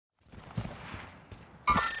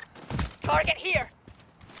Target here.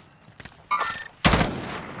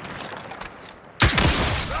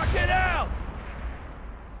 Rock it out!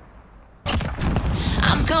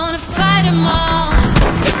 I'm gonna fight them all.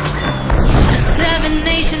 A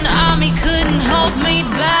seven-nation army couldn't hold me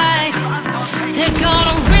back. They're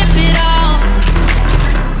gonna rip it off,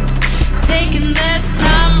 taking their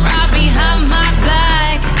time right behind my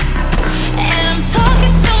back. And I'm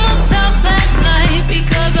talking to myself at night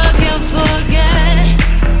because I can't forget.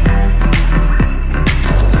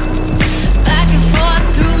 Back and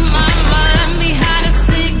forth through my mind behind a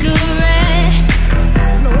cigarette.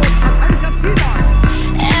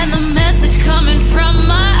 And the message coming from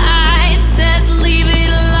my eyes says leave it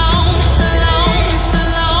alone, alone,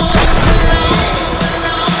 alone, alone,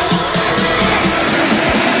 alone.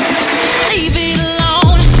 Leave it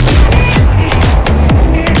alone.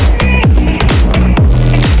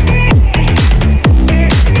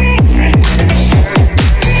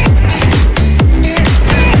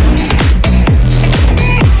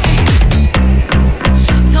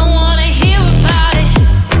 Don't wanna hear about it.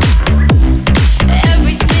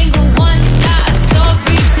 Every single one's got a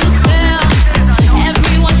story to tell.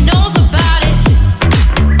 Everyone knows about it.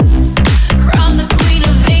 From the Queen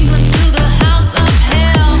of England to the hounds of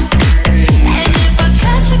hell. And if I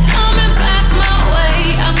catch you coming back my way,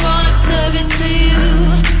 I'm gonna serve it to you.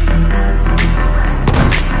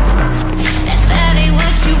 And that ain't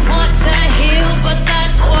what you want to hear, but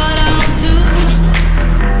that's what I'll do.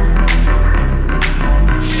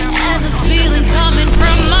 And the feeling coming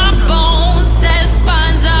from my bones says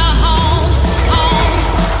find a home, home,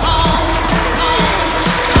 home, home.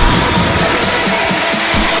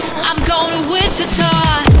 I'm going to Wichita.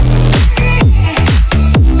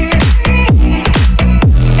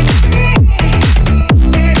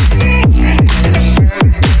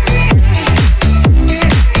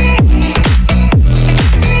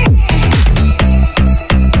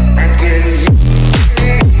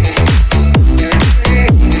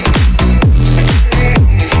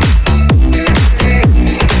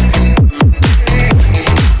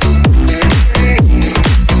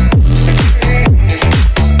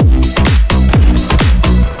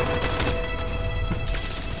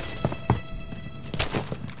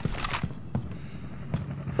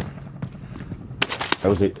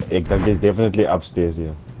 That is definitely upstairs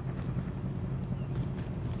here.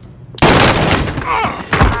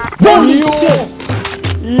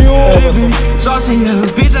 Saucy, yeah,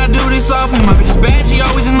 bitch, I do this often. My bitch is bad, she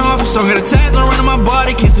always in office. So I got a tags on running my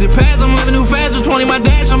body. Can't see the pads, I'm living new fast. With 20 my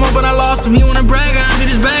dash, I'm up, but I lost him. He wanna brag, I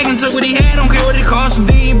emptied his bag and took what he had. Don't care what it cost him.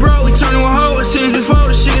 Then he broke, he turned into a hoe. It seems before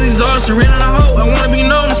the shit is exhausted. Ran out of hope, I wanna be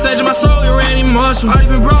known. The stage of my soul, you ran even muscle. I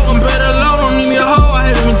even broke, I'm better alone. Don't need me a hoe,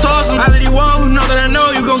 I haven't been tossing. I let he won't, who know that I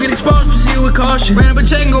know you gon' get exposed. Proceed with caution. Ran up a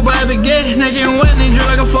check and go buy a baguette. Naked and wet, and then drip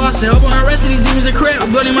like a faucet. Hope on the rest of these demons are crap.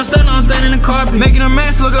 I'm bloody my step, now I'm standing in the carpet. Making a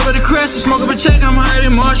mess, look up at the crest. Smoke up a check, I'm higher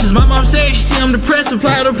than Martians. My mom said she see I'm depressed.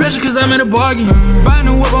 Apply the pressure cause I'm in a bargain. Buy a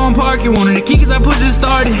new whip on park it. Wanted the key cause I put this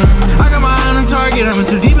started. I got my eye on target. I'm in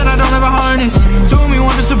too deep and I don't have a harness. Two of me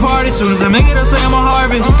want us to party. Soon as I make it, I'll say I'm a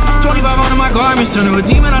harvest. 25 on my garments. Turned to a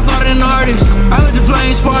demon, I started an artist. I let the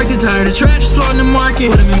flames spark the tired of trash just flooding the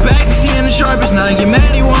market. Put them in bags to see in the sharpest. Now I get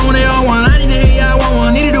mad, he want when they all want. I need to hate, yeah, I want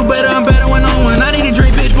one. Need to do better, I'm better when on one. I need a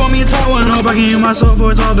drink, bitch, pour me a tall one. Hope I can hear my soul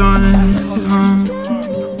before it's all done.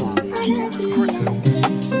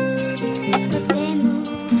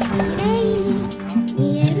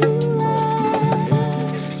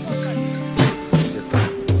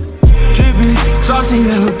 Saucy,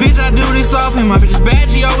 yeah, bitch, I do this often. My bitch is bad,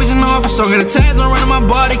 she always in office. So I got a tags on running my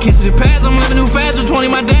body. Can't see the pads, I'm living new fast. With 20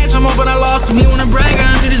 my dash, I'm up, but I lost him. He wanna brag,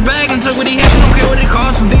 I emptied his bag and took what he had. Don't care what it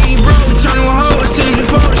cost him. Then he broke, he turned into a hoe. It seems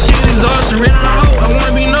before the shit is exhausted. Ran out of hope, I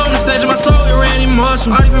wanna be known. The stage of my soul, it ran even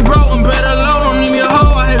muscle. I even broke, I'm better alone. Don't need me a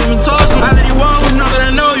hoe, I haven't been tossing. I let he won't, know that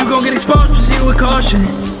I know you gon' get exposed. Proceed with caution.